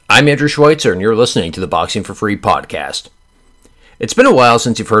I'm Andrew Schweitzer, and you're listening to the Boxing for Free podcast. It's been a while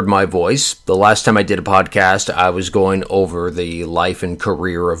since you've heard my voice. The last time I did a podcast, I was going over the life and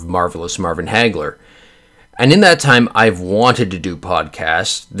career of Marvelous Marvin Hagler. And in that time, I've wanted to do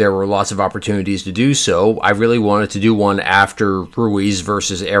podcasts. There were lots of opportunities to do so. I really wanted to do one after Ruiz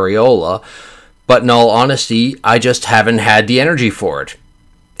versus Arreola, but in all honesty, I just haven't had the energy for it.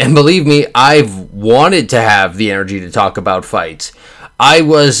 And believe me, I've wanted to have the energy to talk about fights. I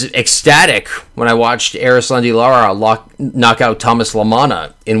was ecstatic when I watched Erislandy Lara knock out Thomas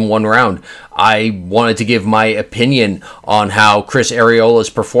Lamanna in one round. I wanted to give my opinion on how Chris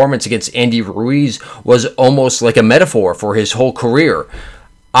Arreola's performance against Andy Ruiz was almost like a metaphor for his whole career.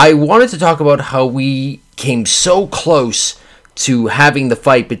 I wanted to talk about how we came so close to having the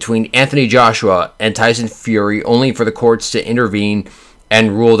fight between Anthony Joshua and Tyson Fury, only for the courts to intervene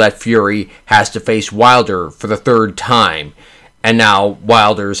and rule that Fury has to face Wilder for the third time. And now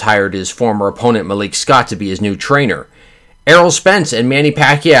Wilder's hired his former opponent Malik Scott to be his new trainer. Errol Spence and Manny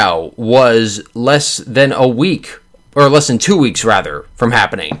Pacquiao was less than 2 weeks rather, from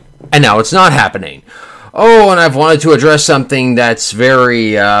happening. And now it's not happening. Oh, and I've wanted to address something that's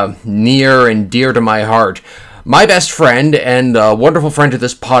very near and dear to my heart. My best friend and wonderful friend to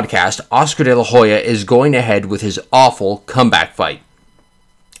this podcast, Oscar De La Hoya, is going ahead with his awful comeback fight.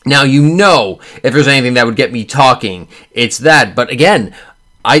 Now, you know, if there's anything that would get me talking, it's that. But again,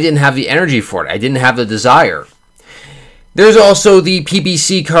 I didn't have the energy for it. I didn't have the desire. There's also the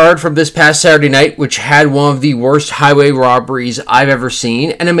PBC card from this past Saturday night, which had one of the worst highway robberies I've ever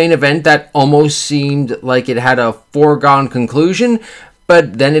seen, and a main event that almost seemed like it had a foregone conclusion,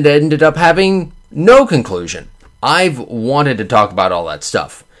 but then it ended up having no conclusion. I've wanted to talk about all that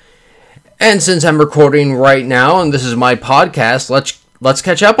stuff. And since I'm recording right now, and this is my podcast, let's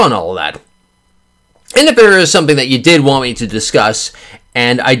catch up on all of that. And if there is something that you did want me to discuss,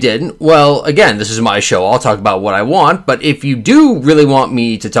 and I didn't, well, again, this is my show. I'll talk about what I want. But if you do really want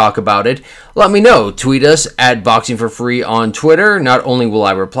me to talk about it, let me know. Tweet us at Boxing for Free on Twitter. Not only will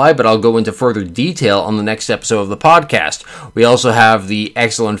I reply, but I'll go into further detail on the next episode of the podcast. We also have the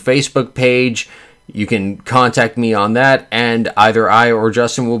excellent Facebook page. You can contact me on that, and either I or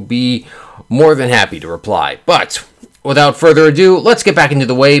Justin will be more than happy to reply. But without further ado, let's get back into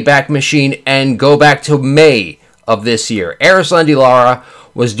the Wayback Machine and go back to May of this year. Erislandy Lara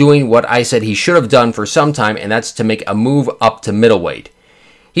was doing what I said he should have done for some time, and that's to make a move up to middleweight.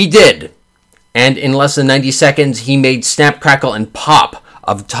 He did, and in less than 90 seconds, he made snap, crackle, and pop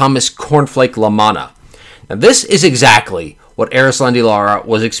of Thomas Cornflake Lamanna. Now, this is exactly what Erislandy Lara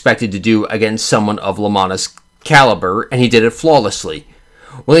was expected to do against someone of Lamanna's caliber, and he did it flawlessly.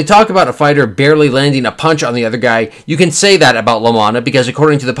 When they talk about a fighter barely landing a punch on the other guy, you can say that about Lamanna because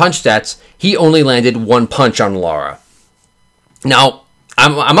according to the punch stats, he only landed one punch on Lara. Now,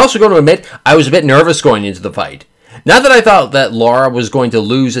 I'm also going to admit I was a bit nervous going into the fight. Not that I thought that Lara was going to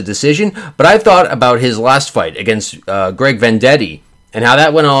lose a decision, but I thought about his last fight against Greg Vendetti and how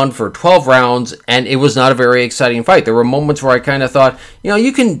that went on for 12 rounds, and it was not a very exciting fight. There were moments where I kind of thought,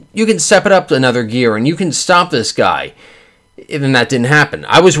 you can step it up to another gear and you can stop this guy. And that didn't happen.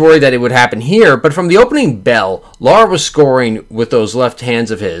 I was worried that it would happen here, but from the opening bell, Lara was scoring with those left hands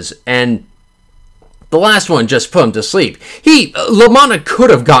of his, and the last one just put him to sleep. Lamanna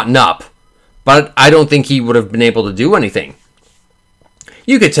could have gotten up, but I don't think he would have been able to do anything.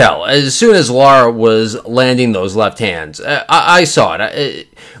 You could tell, as soon as Lara was landing those left hands, I saw it.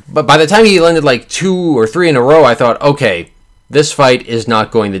 But by the time he landed like 2 or 3 in a row, I thought, okay, this fight is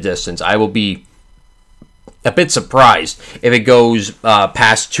not going the distance. I will be a bit surprised if it goes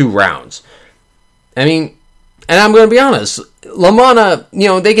past 2 rounds. I mean, and I'm going to be honest, Lamanna,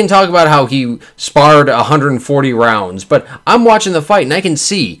 they can talk about how he sparred 140 rounds, but I'm watching the fight and I can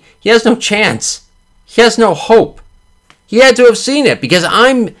see he has no chance. He has no hope. He had to have seen it because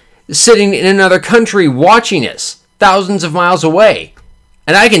I'm sitting in another country watching this, thousands of miles away,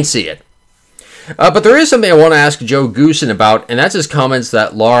 and I can see it. But there is something I want to ask Joe Goosen about, and that's his comments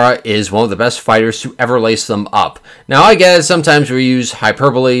that Lara is one of the best fighters to ever lace them up. Now, I get it, sometimes we use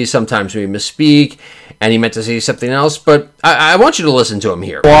hyperbole, sometimes we misspeak, and he meant to say something else, but I want you to listen to him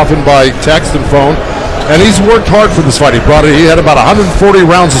here. Often by text and phone, and he's worked hard for this fight. He had about 140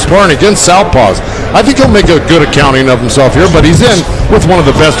 rounds of sparring against Southpaws. I think he'll make a good accounting of himself here, but he's in with one of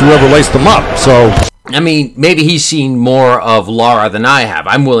the best who ever laced him up, so I mean, maybe he's seen more of Lara than I have.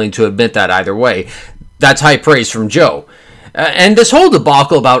 I'm willing to admit that either way. That's high praise from Joe. And this whole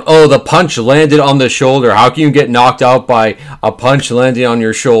debacle about, the punch landed on the shoulder. How can you get knocked out by a punch landing on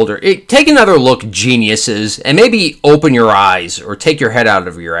your shoulder? Take another look, geniuses, and maybe open your eyes or take your head out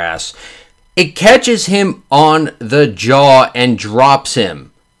of your ass. It catches him on the jaw and drops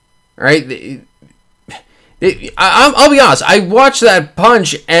him. right? I'll be honest. I watched that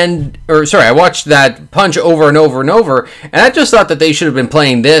punch over and over and over, and I just thought that they should have been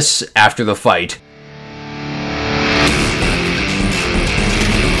playing this after the fight.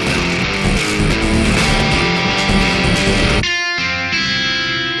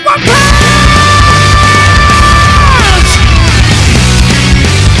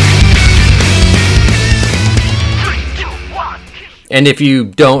 And if you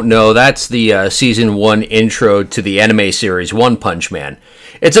don't know, that's the Season 1 intro to the anime series One Punch Man.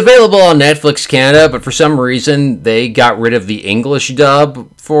 It's available on Netflix Canada, but for some reason they got rid of the English dub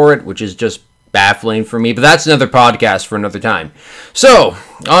for it, which is just baffling for me. But that's another podcast for another time. So,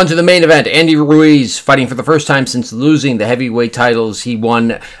 on to the main event. Andy Ruiz fighting for the first time since losing the heavyweight titles he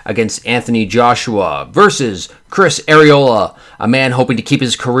won against Anthony Joshua versus Chris Arreola, a man hoping to keep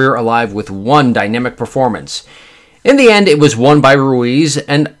his career alive with one dynamic performance. In the end, it was won by Ruiz,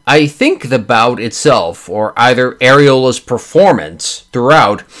 and I think the bout itself, or either Arreola's performance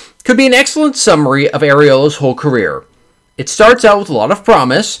throughout, could be an excellent summary of Arreola's whole career. It starts out with a lot of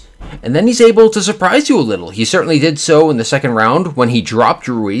promise, and then he's able to surprise you a little. He certainly did so in the second round when he dropped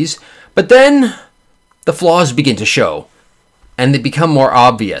Ruiz, but then the flaws begin to show, and they become more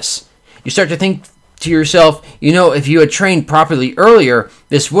obvious. You start to think to yourself, if you had trained properly earlier,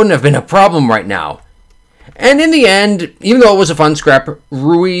 this wouldn't have been a problem right now. And in the end, even though it was a fun scrap,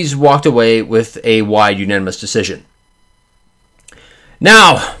 Ruiz walked away with a wide unanimous decision.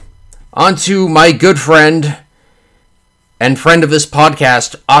 Now, on to my good friend and friend of this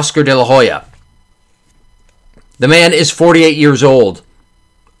podcast, Oscar De La Hoya. The man is 48 years old,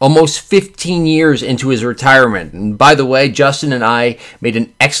 almost 15 years into his retirement. And by the way, Justin and I made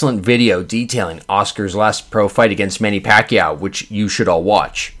an excellent video detailing Oscar's last pro fight against Manny Pacquiao, which you should all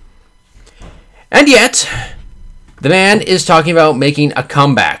watch. And yet, the man is talking about making a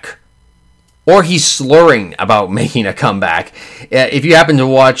comeback. Or he's slurring about making a comeback. If you happen to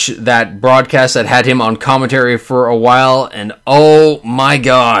watch that broadcast that had him on commentary for a while, and oh my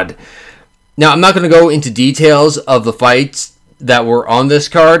god. Now, I'm not going to go into details of the fights that were on this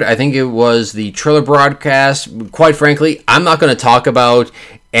card. I think it was the Triller broadcast. Quite frankly, I'm not going to talk about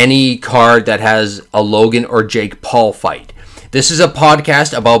any card that has a Logan or Jake Paul fight. This is a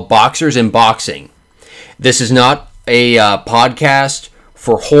podcast about boxers and boxing. This is not a podcast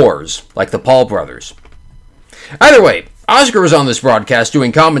for whores like the Paul brothers. Either way, Oscar was on this broadcast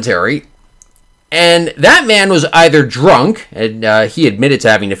doing commentary, and that man was either drunk, and he admitted to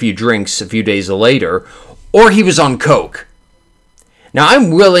having a few drinks a few days later, or he was on coke. Now,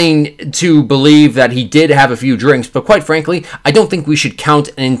 I'm willing to believe that he did have a few drinks, but quite frankly, I don't think we should count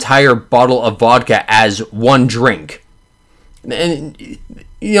an entire bottle of vodka as one drink. And,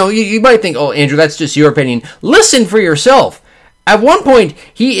 you might think, oh, Andrew, that's just your opinion. Listen for yourself. At one point,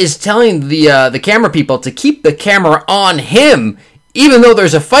 he is telling the camera people to keep the camera on him, even though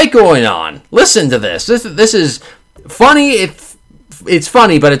there's a fight going on. Listen to this. This is funny. It's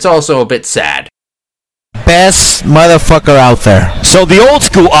funny, but it's also a bit sad. Best motherfucker out there. So the old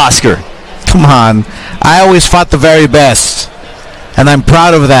school Oscar. Come on. I always fought the very best. And I'm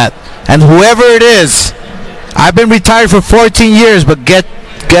proud of that. And whoever it is, I've been retired for 14 years, but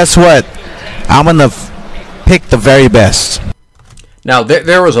guess what? I'm going to pick the very best. Now,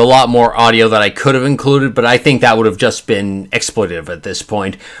 there was a lot more audio that I could have included, but I think that would have just been exploitative at this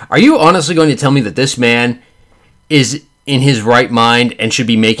point. Are you honestly going to tell me that this man is in his right mind and should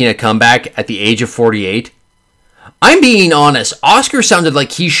be making a comeback at the age of 48? I'm being honest. Oscar sounded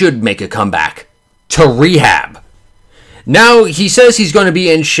like he should make a comeback to rehab. Now, he says he's going to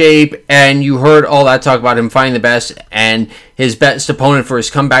be in shape, and you heard all that talk about him finding the best, and his best opponent for his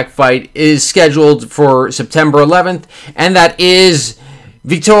comeback fight is scheduled for September 11th, and that is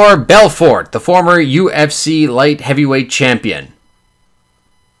Vitor Belfort, the former UFC light heavyweight champion.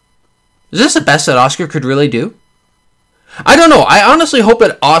 Is this the best that Oscar could really do? I don't know. I honestly hope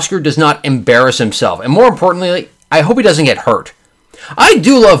that Oscar does not embarrass himself, and more importantly, I hope he doesn't get hurt. I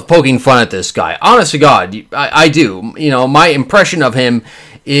do love poking fun at this guy. Honest to God, I do. My impression of him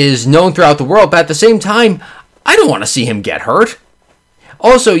is known throughout the world, but at the same time, I don't want to see him get hurt.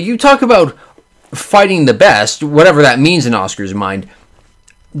 Also, you talk about fighting the best, whatever that means in Oscar's mind.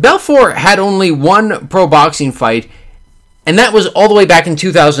 Belfort had only one pro boxing fight, and that was all the way back in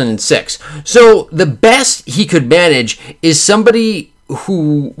 2006. So the best he could manage is somebody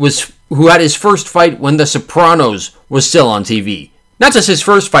who had his first fight when The Sopranos was still on TV. Not just his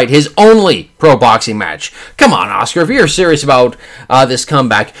first fight, his only pro boxing match. Come on, Oscar, if you're serious about this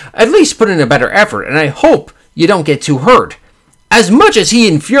comeback, at least put in a better effort, and I hope you don't get too hurt. as much as he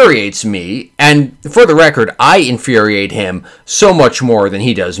infuriates me, and for the record, I infuriate him so much more than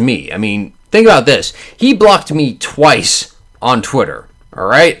he does me. I mean, think about this. He blocked me twice on Twitter. All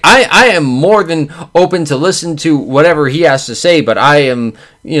right? I am more than open to listen to whatever he has to say, but I am,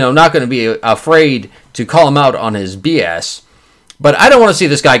 not going to be afraid to call him out on his BS. But I don't want to see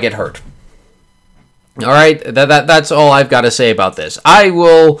this guy get hurt. All right? That's all I've got to say about this. I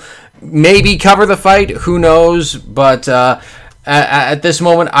will maybe cover the fight. Who knows? But at this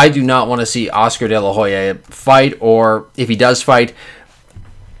moment, I do not want to see Oscar De La Hoya fight, or if he does fight,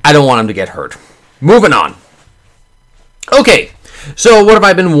 I don't want him to get hurt. Moving on. Okay, so what have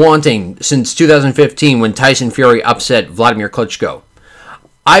I been wanting since 2015 when Tyson Fury upset Vladimir Klitschko?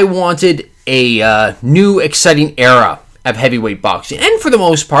 I wanted a new, exciting era of heavyweight boxing. And for the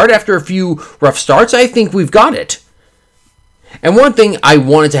most part, after a few rough starts, I think we've got it. And one thing I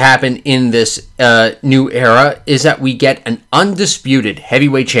wanted to happen in this new era is that we get an undisputed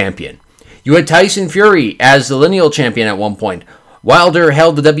heavyweight champion. You had Tyson Fury as the lineal champion at one point. Wilder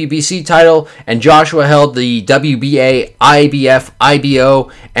held the WBC title, and Joshua held the WBA, IBF,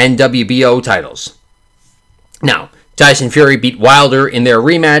 IBO, and WBO titles. Now, Tyson Fury beat Wilder in their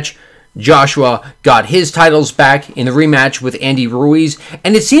rematch. Joshua got his titles back in the rematch with Andy Ruiz,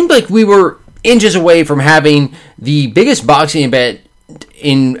 and it seemed like we were inches away from having the biggest boxing event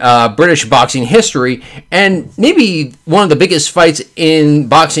in British boxing history, and maybe one of the biggest fights in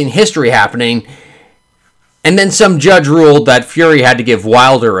boxing history happening. And then some judge ruled that Fury had to give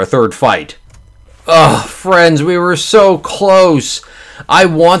Wilder a third fight. Ugh, friends, we were so close. I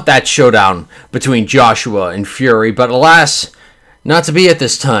want that showdown between Joshua and Fury, but alas, not to be at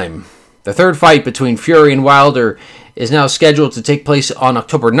this time. The third fight between Fury and Wilder is now scheduled to take place on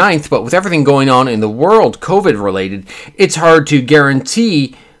October 9th, but with everything going on in the world, COVID-related, it's hard to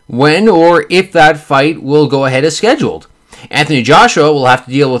guarantee when or if that fight will go ahead as scheduled. Anthony Joshua will have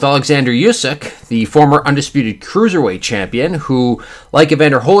to deal with Alexander Usyk, the former undisputed cruiserweight champion, who, like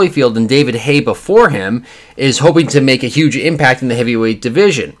Evander Holyfield and David Haye before him, is hoping to make a huge impact in the heavyweight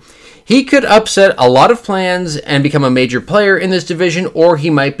division. He could upset a lot of plans and become a major player in this division, or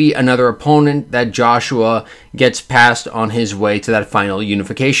he might be another opponent that Joshua gets past on his way to that final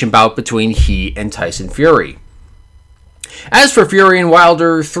unification bout between he and Tyson Fury. As for Fury and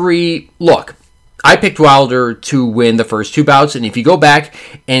Wilder 3, look, I picked Wilder to win the first two bouts, and if you go back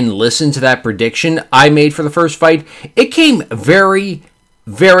and listen to that prediction I made for the first fight, it came very,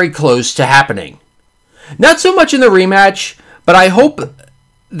 very close to happening. Not so much in the rematch, but I hope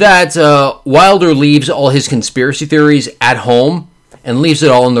that Wilder leaves all his conspiracy theories at home and leaves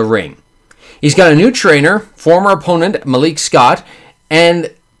it all in the ring. He's got a new trainer, former opponent Malik Scott,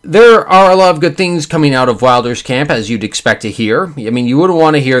 and there are a lot of good things coming out of Wilder's camp, as you'd expect to hear. I mean, you wouldn't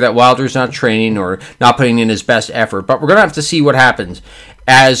want to hear that Wilder's not training or not putting in his best effort, but we're going to have to see what happens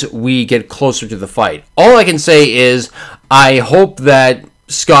as we get closer to the fight. All I can say is I hope that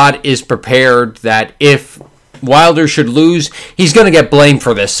Scott is prepared that if Wilder should lose, he's going to get blamed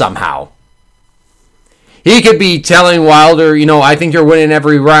for this somehow. He could be telling Wilder, I think you're winning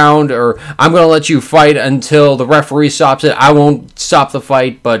every round, or I'm going to let you fight until the referee stops it. I won't stop the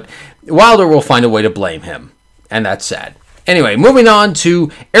fight, but Wilder will find a way to blame him, and that's sad. Anyway, moving on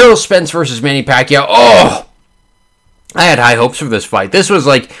to Errol Spence versus Manny Pacquiao. Oh, I had high hopes for this fight. This was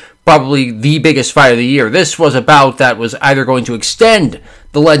probably the biggest fight of the year. This was a bout that was either going to extend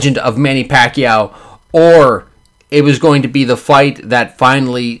the legend of Manny Pacquiao, or it was going to be the fight that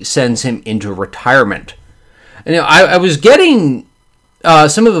finally sends him into retirement. And, I was getting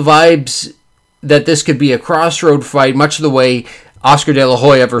some of the vibes that this could be a crossroad fight, much the way Oscar De La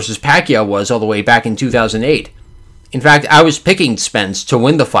Hoya versus Pacquiao was all the way back in 2008. In fact, I was picking Spence to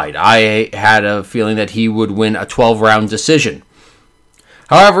win the fight. I had a feeling that he would win a 12-round decision.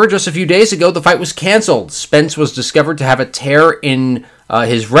 However, just a few days ago, the fight was canceled. Spence was discovered to have a tear in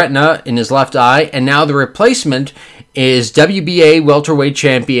his retina in his left eye, and now the replacement is WBA welterweight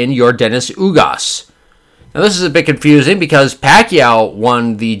champion Yordenis Ugas. Now, this is a bit confusing because Pacquiao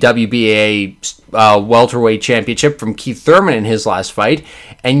won the WBA welterweight championship from Keith Thurman in his last fight,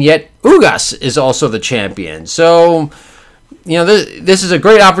 and yet Ugas is also the champion. So, this is a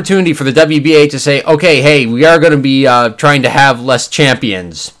great opportunity for the WBA to say, okay, hey, we are going to be trying to have less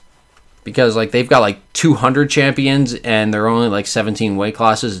champions. Because, they've got, 200 champions, and there are only, 17 weight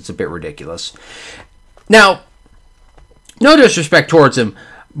classes. It's a bit ridiculous. Now, no disrespect towards him,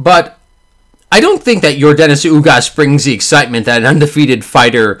 but I don't think that Yordenis Ugas brings the excitement that an undefeated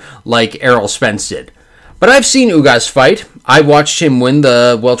fighter like Errol Spence did. But I've seen Ugas fight. I watched him win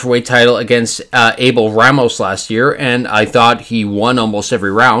the welterweight title against Abel Ramos last year, and I thought he won almost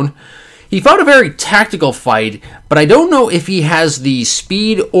every round. He fought a very tactical fight, but I don't know if he has the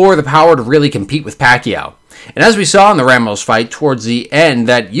speed or the power to really compete with Pacquiao. And as we saw in the Ramos fight towards the end,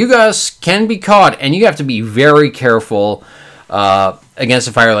 that Ugas can be caught, and you have to be very careful against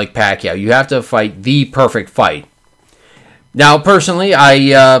a fighter like Pacquiao. You have to fight the perfect fight. Now, personally,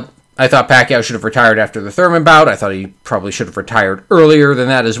 I thought Pacquiao should have retired after the Thurman bout. I thought he probably should have retired earlier than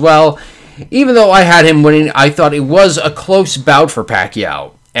that as well. Even though I had him winning, I thought it was a close bout for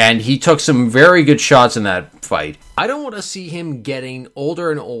Pacquiao. And he took some very good shots in that fight. I don't want to see him getting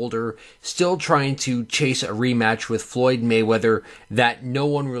older and older, still trying to chase a rematch with Floyd Mayweather that no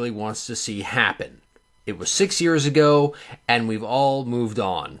one really wants to see happen. It was 6 years ago, and we've all moved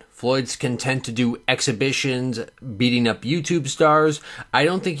on. Floyd's content to do exhibitions, beating up YouTube stars. I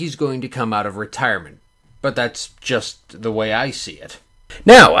don't think he's going to come out of retirement. But that's just the way I see it.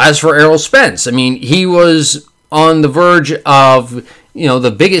 Now, as for Errol Spence, I mean, he was on the verge of,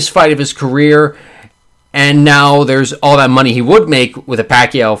 the biggest fight of his career, and now there's all that money he would make with a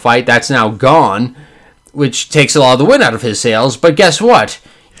Pacquiao fight. That's now gone, which takes a lot of the wind out of his sails. But guess what?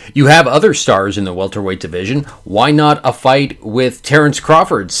 You have other stars in the welterweight division. Why not a fight with Terence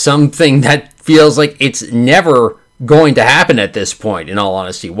Crawford? Something that feels like it's never going to happen at this point, in all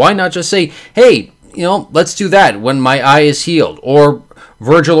honesty. Why not just say, hey, let's do that when my eye is healed? Or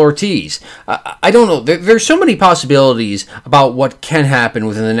Virgil Ortiz. I don't know. There's so many possibilities about what can happen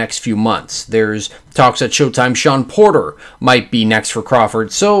within the next few months. There's talks at Showtime Sean Porter might be next for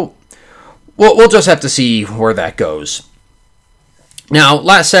Crawford. So we'll just have to see where that goes. Now,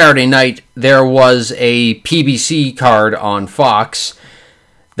 last Saturday night, there was a PBC card on Fox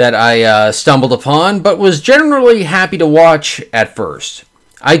that I stumbled upon, but was generally happy to watch at first.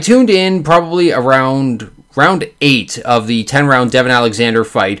 I tuned in probably around round 8 of the 10-round Devin Alexander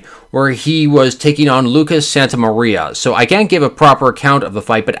fight, where he was taking on Lucas Santamaria. So I can't give a proper account of the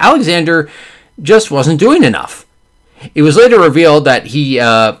fight, but Alexander just wasn't doing enough. It was later revealed that he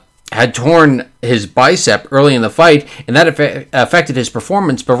had torn his bicep early in the fight, and that affected his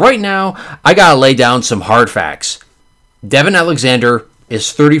performance. But right now, I gotta lay down some hard facts. Devin Alexander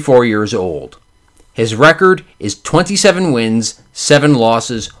is 34 years old. His record is 27 wins, 7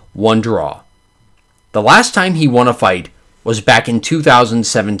 losses, 1 draw. The last time he won a fight was back in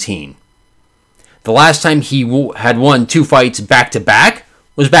 2017. The last time he had won 2 fights back-to-back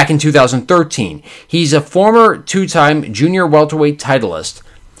was back in 2013. He's a former 2-time junior welterweight titleist,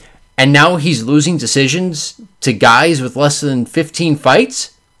 and now he's losing decisions to guys with less than 15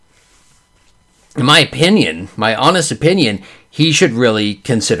 fights? In my opinion, my honest opinion, he should really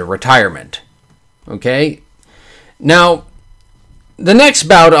consider retirement. Okay? Now, the next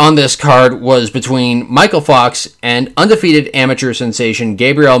bout on this card was between Michael Fox and undefeated amateur sensation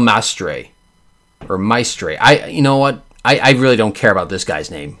Gabriel Maestre. Or Maestre. You know what? I really don't care about this guy's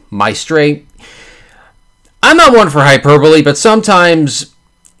name. Maestre. I'm not one for hyperbole, but sometimes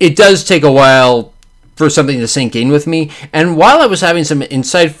it does take a while for something to sink in with me. And while I was having some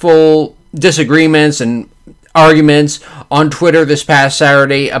insightful disagreements and arguments on Twitter this past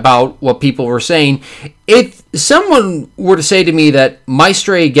Saturday about what people were saying, if someone were to say to me that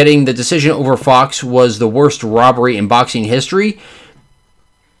Maestre getting the decision over Fox was the worst robbery in boxing history,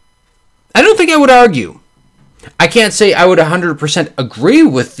 I don't think I would argue. I can't say I would 100% agree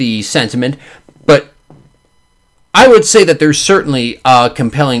with the sentiment, but I would say that there's certainly a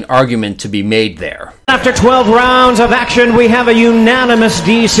compelling argument to be made there. After 12 rounds of action, we have a unanimous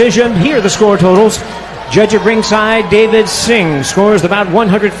decision. Here are the score totals. Judge at ringside, David Singh, scores the bout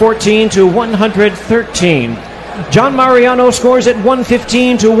 114 to 113. John Mariano scores at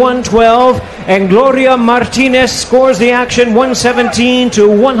 115 to 112. And Gloria Martinez scores the action 117 to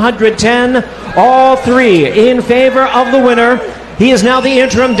 110. All three in favor of the winner. He is now the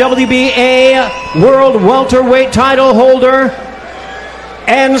interim WBA World Welterweight title holder.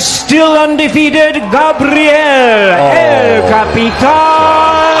 And still undefeated, Gabriel El Capitan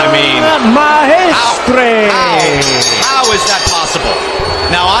Maestre. How is that possible?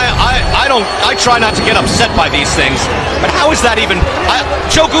 Now, I try not to get upset by these things, but how is that even?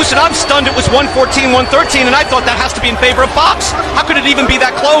 Joe Goosen, I'm stunned it was 114, 113, and I thought that has to be in favor of Fox. How could it even be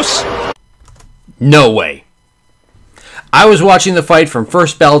that close? No way. I was watching the fight from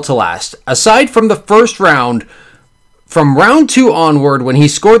first bell to last. Aside from the first round, from round 2 onward, when he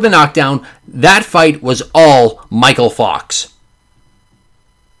scored the knockdown, that fight was all Michael Fox.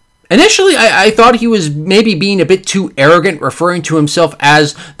 Initially, I thought he was maybe being a bit too arrogant, referring to himself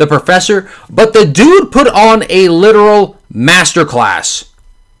as the professor, but the dude put on a literal masterclass.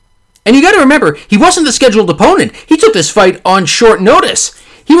 And you got to remember, he wasn't the scheduled opponent. He took this fight on short notice.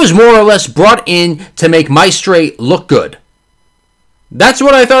 He was more or less brought in to make Maestre look good. That's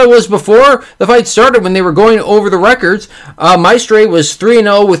what I thought it was before the fight started when they were going over the records. Maestre was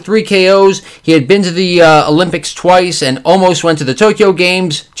 3-0 with 3 KOs. He had been to the Olympics twice and almost went to the Tokyo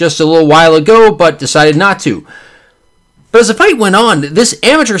Games just a little while ago, but decided not to. But as the fight went on, this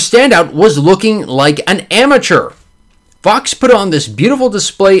amateur standout was looking like an amateur. Fox put on this beautiful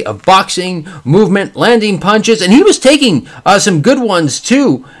display of boxing, movement, landing punches, and he was taking some good ones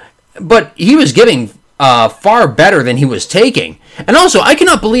too, but he was giving far better than he was taking. And also, I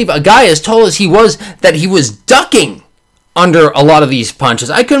cannot believe a guy as tall as he was, that he was ducking under a lot of these punches.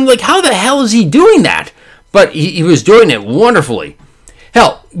 I couldn't, how the hell is he doing that? But he was doing it wonderfully.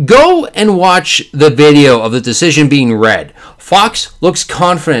 Hell, go and watch the video of the decision being read. Fox looks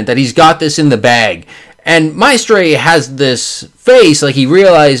confident that he's got this in the bag. And Maestre has this face like he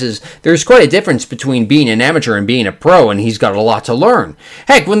realizes there's quite a difference between being an amateur and being a pro, and he's got a lot to learn.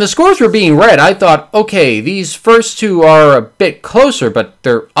 Heck, when the scores were being read, I thought, okay, these first two are a bit closer, but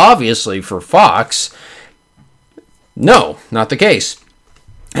they're obviously for Fox. No, not the case.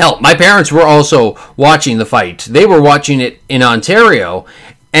 Hell, my parents were also watching the fight. They were watching it in Ontario,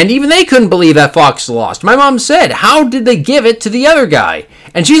 and even they couldn't believe that Fox lost. My mom said, how did they give it to the other guy?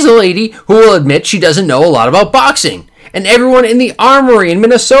 And she's a lady who will admit she doesn't know a lot about boxing. And everyone in the Armory in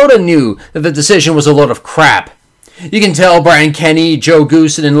Minnesota knew that the decision was a load of crap. You can tell Brian Kenny, Joe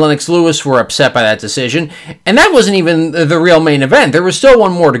Goosen, and Lennox Lewis were upset by that decision. And that wasn't even the real main event. There was still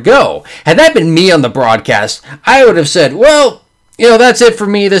one more to go. Had that been me on the broadcast, I would have said, well, that's it for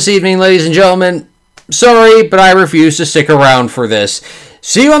me this evening, ladies and gentlemen. Sorry, but I refuse to stick around for this.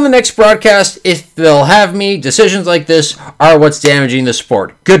 See you on the next broadcast if they'll have me. Decisions like this are what's damaging the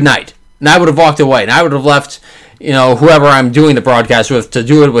sport. Good night. And I would have walked away, and I would have left, whoever I'm doing the broadcast with to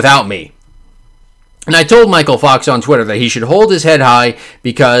do it without me. And I told Michael Fox on Twitter that he should hold his head high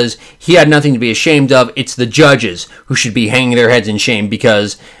because he had nothing to be ashamed of. It's the judges who should be hanging their heads in shame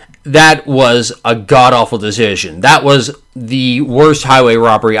because that was a god-awful decision. That was the worst highway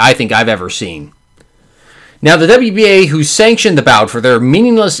robbery I think I've ever seen. Now, the WBA, who sanctioned the bout for their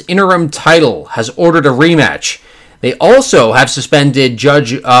meaningless interim title, has ordered a rematch. They also have suspended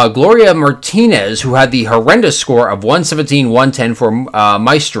Judge Gloria Martinez, who had the horrendous score of 117-110 for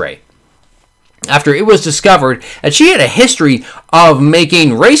Maestre, after it was discovered that she had a history of making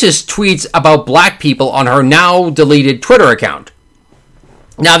racist tweets about black people on her now-deleted Twitter account.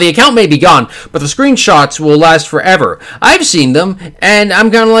 Now, the account may be gone, but the screenshots will last forever. I've seen them, and I'm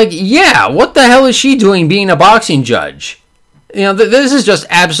kind of like, yeah, what the hell is she doing being a boxing judge? This is just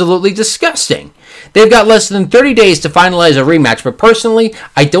absolutely disgusting. They've got less than 30 days to finalize a rematch, but personally,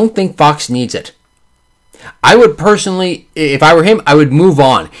 I don't think Fox needs it. I would personally, if I were him, I would move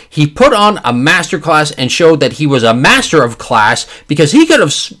on. He put on a masterclass and showed that he was a master of class because he could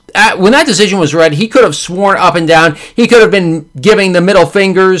have, when that decision was read, he could have sworn up and down. He could have been giving the middle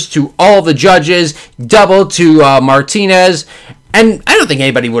fingers to all the judges, double to Martinez, and I don't think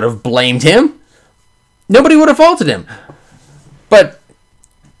anybody would have blamed him. Nobody would have faulted him. But,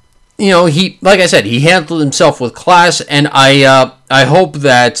 he, like I said, he handled himself with class, and I hope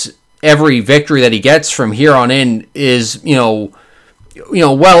that every victory that he gets from here on in is, well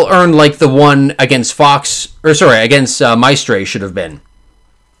earned, like the one against against Maestre should have been.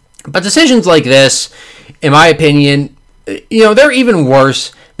 But decisions like this, in my opinion, they're even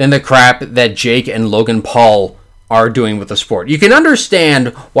worse than the crap that Jake and Logan Paul are doing with the sport. You can understand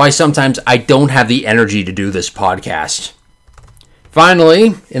why sometimes I don't have the energy to do this podcast.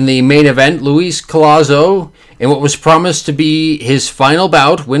 Finally, in the main event, Luis Collazo, in what was promised to be his final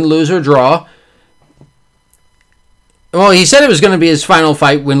bout, win, lose, or draw. Well, he said it was going to be his final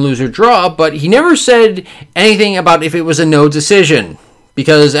fight, win, lose, or draw, but he never said anything about if it was a no decision.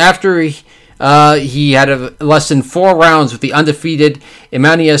 Because after he had less than 4 rounds with the undefeated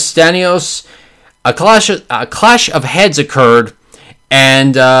Emmanuel Stanios, a clash of heads occurred,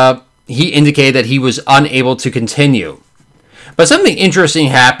 and he indicated that he was unable to continue. But something interesting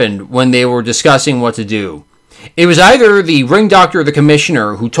happened when they were discussing what to do. It was either the ring doctor or the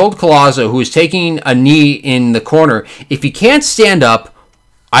commissioner who told Collazo, who was taking a knee in the corner, if he can't stand up,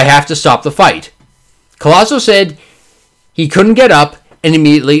 I have to stop the fight. Collazo said he couldn't get up, and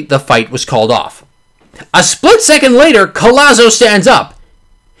immediately the fight was called off. A split second later, Collazo stands up.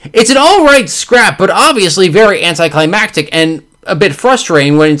 It's an alright scrap, but obviously very anticlimactic and a bit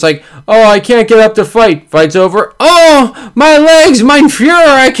frustrating when it's like, oh, I can't get up to fight. Fight's over. Oh, my legs, mein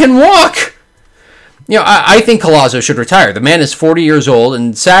Führer, I can walk. I think Collazo should retire. The man is 40 years old,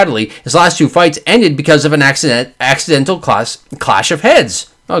 and sadly, his last 2 fights ended because of an accidental clash of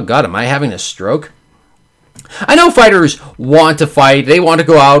heads. Oh, God, am I having a stroke? I know fighters want to fight, they want to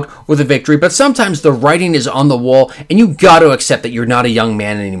go out with a victory, but sometimes the writing is on the wall and you got to accept that you're not a young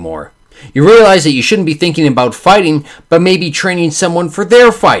man anymore. You realize that you shouldn't be thinking about fighting, but maybe training someone for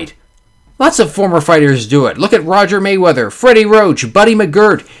their fight. Lots of former fighters do it. Look at Roger Mayweather, Freddie Roach, Buddy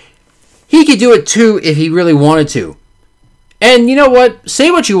McGirt. He could do it too if he really wanted to. And you know what?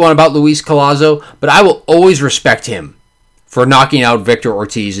 Say what you want about Luis Collazo, but I will always respect him for knocking out Victor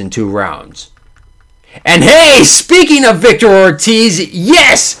Ortiz in 2 rounds. And hey, speaking of Victor Ortiz,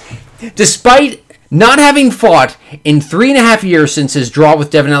 yes! Despite not having fought in 3.5 years since his draw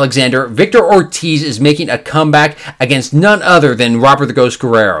with Devin Alexander, Victor Ortiz is making a comeback against none other than Robert the Ghost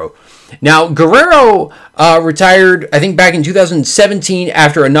Guerrero. Now, Guerrero retired, I think, back in 2017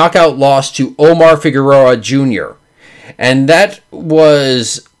 after a knockout loss to Omar Figueroa Jr. And that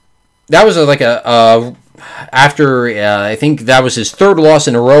was like after I think that was his 3rd loss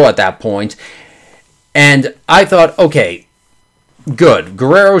in a row at that point. And I thought, okay, good.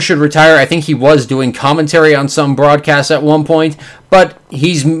 Guerrero should retire. I think he was doing commentary on some broadcasts at one point, but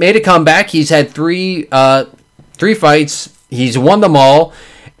he's made a comeback. He's had three fights. He's won them all,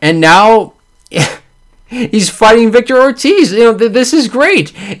 and now he's fighting Victor Ortiz. You know, this is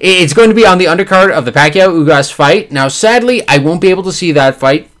great. It's going to be on the undercard of the Pacquiao-Ugas fight. Now, sadly, I won't be able to see that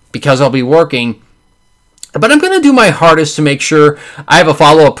fight because I'll be working. But I'm going to do my hardest to make sure I have a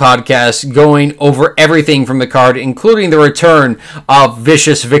follow-up podcast going over everything from the card, including the return of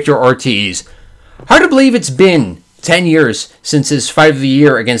vicious Victor Ortiz. Hard to believe it's been 10 years since his fight of the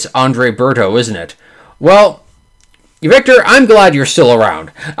year against Andre Berto, isn't it? Well, Victor, I'm glad you're still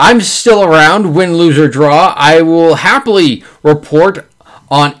around. I'm still around, win, lose, or draw. I will happily report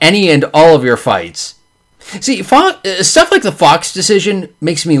on any and all of your fights. See, stuff like the Fox decision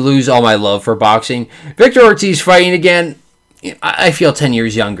makes me lose all my love for boxing. Victor Ortiz fighting again, I feel 10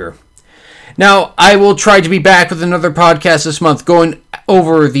 years younger. Now, I will try to be back with another podcast this month going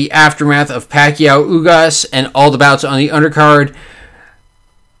over the aftermath of Pacquiao-Ugas and all the bouts on the undercard.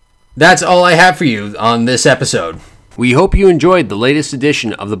 That's all I have for you on this episode. We hope you enjoyed the latest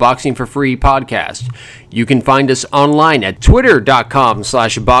edition of the Boxing for Free podcast. You can find us online at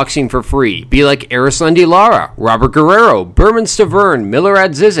twitter.com/boxingforfree. Be like Erislandy Lara, Robert Guerrero, Berman Stavern,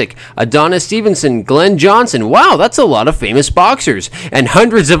 Milorad Zizic, Adonis Stevenson, Glenn Johnson. Wow, that's a lot of famous boxers. And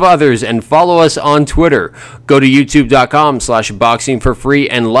hundreds of others. And follow us on Twitter. Go to youtube.com/boxingforfree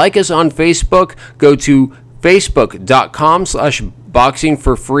and like us on Facebook. Go to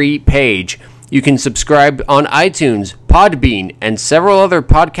facebook.com/boxingforfree page. You can subscribe on iTunes, Podbean, and several other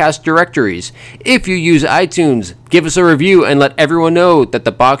podcast directories. If you use iTunes, give us a review and let everyone know that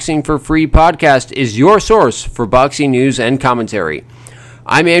the Boxing for Free podcast is your source for boxing news and commentary.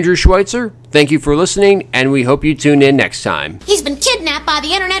 I'm Andrew Schweitzer. Thank you for listening, and we hope you tune in next time. He's been kidnapped by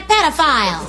the internet pedophile.